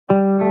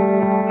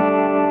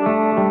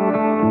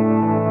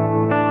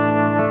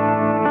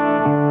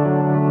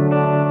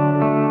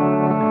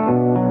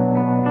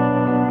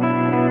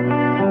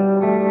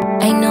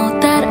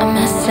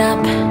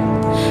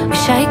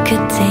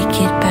could take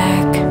it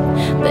back,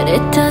 but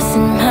it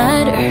doesn't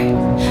matter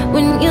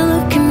when you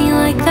look at me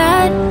like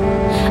that.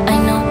 I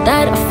know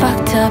that I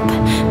fucked up,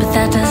 but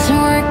that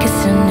doesn't work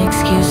as an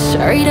excuse.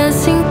 Sorry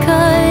doesn't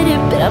cut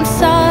it, but I'm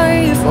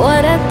sorry for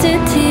what I did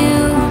to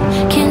you.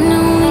 Can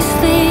only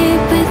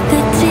sleep with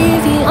the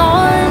TV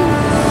on.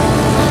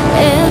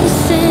 Ever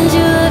since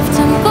you left,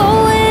 I'm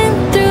going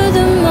through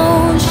the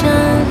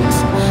motions.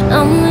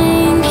 I'm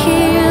laying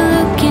here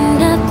looking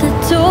at the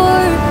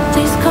door.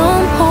 Please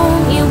come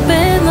home, you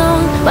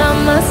belong by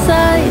my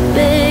side,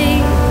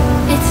 babe.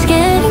 It's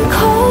getting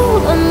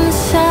cold on the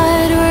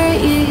side where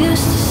you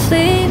used to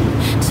sleep,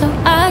 so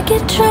I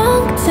get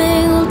drunk,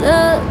 tangled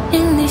up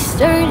in these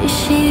dirty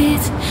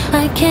sheets.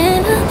 I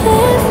cannot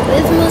live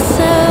with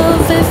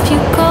myself if you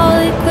call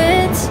it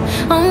quits.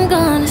 I'm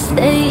gonna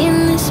stay in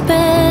this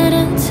bed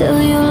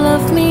until you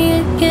love me